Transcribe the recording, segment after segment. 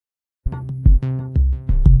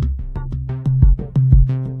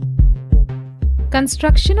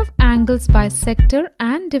Construction of angles by sector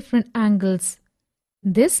and different angles.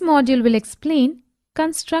 This module will explain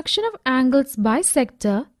construction of angles by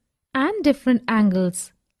sector and different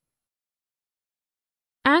angles.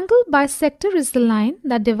 Angle bisector is the line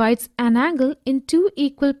that divides an angle in two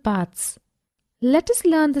equal parts. Let us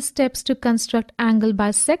learn the steps to construct angle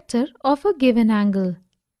bisector of a given angle.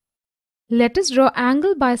 Let us draw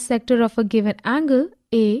angle bisector of a given angle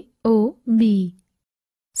AOB.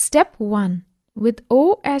 Step 1. With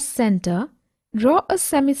O as center, draw a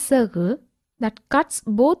semicircle that cuts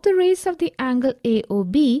both the rays of the angle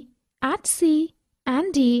AOB at C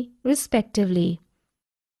and D respectively.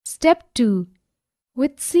 Step 2.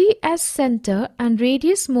 With C as center and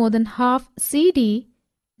radius more than half CD,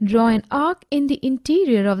 draw an arc in the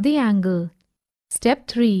interior of the angle. Step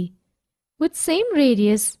 3. With same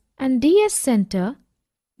radius and D as center,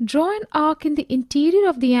 draw an arc in the interior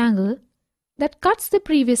of the angle that cuts the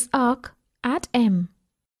previous arc at M.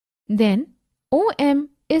 Then OM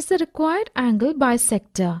is the required angle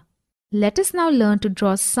bisector. Let us now learn to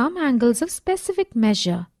draw some angles of specific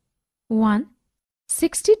measure. 1.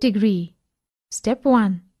 60 degree. Step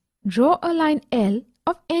 1. Draw a line L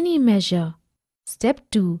of any measure. Step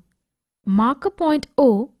 2. Mark a point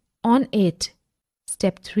O on it.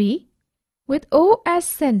 Step 3. With O as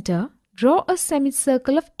center, draw a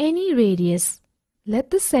semicircle of any radius.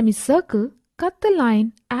 Let the semicircle cut the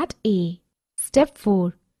line at A. Step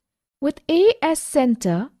 4. With A as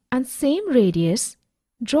center and same radius,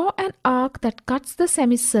 draw an arc that cuts the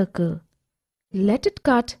semicircle. Let it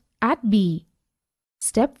cut at B.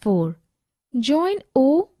 Step 4. Join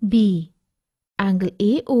OB. Angle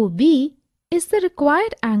AOB is the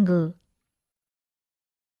required angle.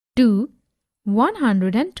 2.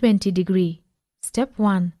 120 degree. Step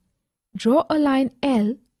 1. Draw a line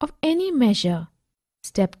L of any measure.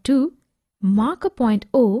 Step 2. Mark a point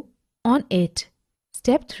O on it.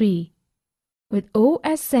 Step 3. With O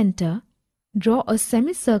as center, draw a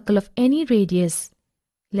semicircle of any radius.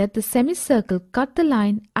 Let the semicircle cut the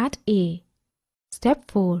line at A. Step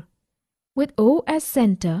 4. With O as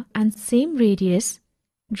center and same radius,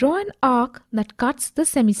 draw an arc that cuts the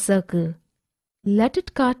semicircle. Let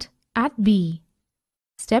it cut at B.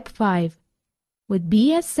 Step 5. With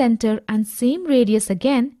B as center and same radius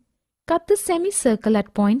again, cut the semicircle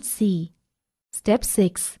at point C. Step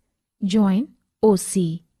 6. Join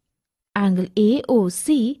OC. Angle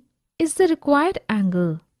AOC is the required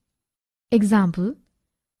angle. Example.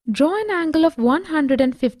 Draw an angle of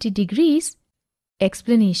 150 degrees.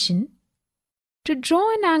 Explanation. To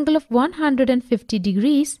draw an angle of 150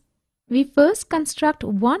 degrees, we first construct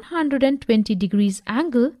 120 degrees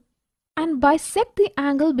angle and bisect the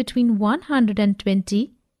angle between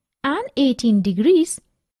 120 and 18 degrees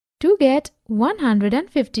to get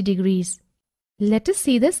 150 degrees. Let us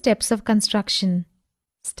see the steps of construction.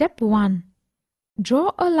 Step 1.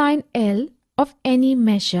 Draw a line L of any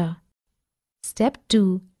measure. Step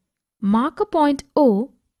 2. Mark a point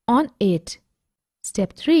O on it.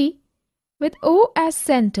 Step 3. With O as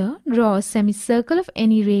center, draw a semicircle of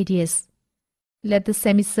any radius. Let the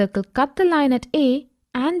semicircle cut the line at A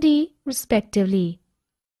and D respectively.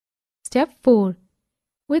 Step 4.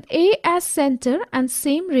 With A as center and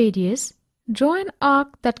same radius, draw an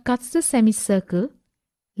arc that cuts the semicircle.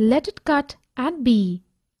 Let it cut at B.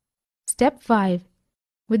 Step 5.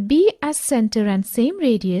 With B as center and same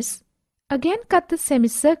radius, again cut the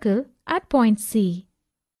semicircle at point C.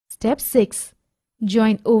 Step 6.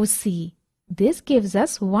 Join OC. This gives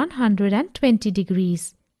us 120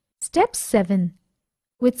 degrees. Step 7.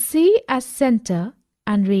 With C as center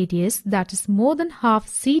and radius that is more than half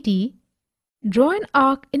CD, draw an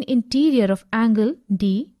arc in interior of angle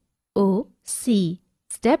DOC.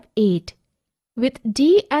 Step 8. With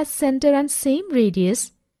D as center and same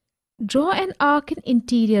radius, draw an arc in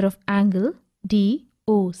interior of angle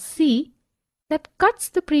DOC that cuts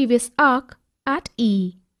the previous arc at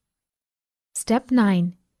E. Step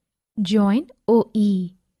 9. Join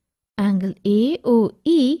OE. Angle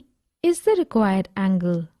AOE is the required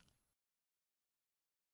angle.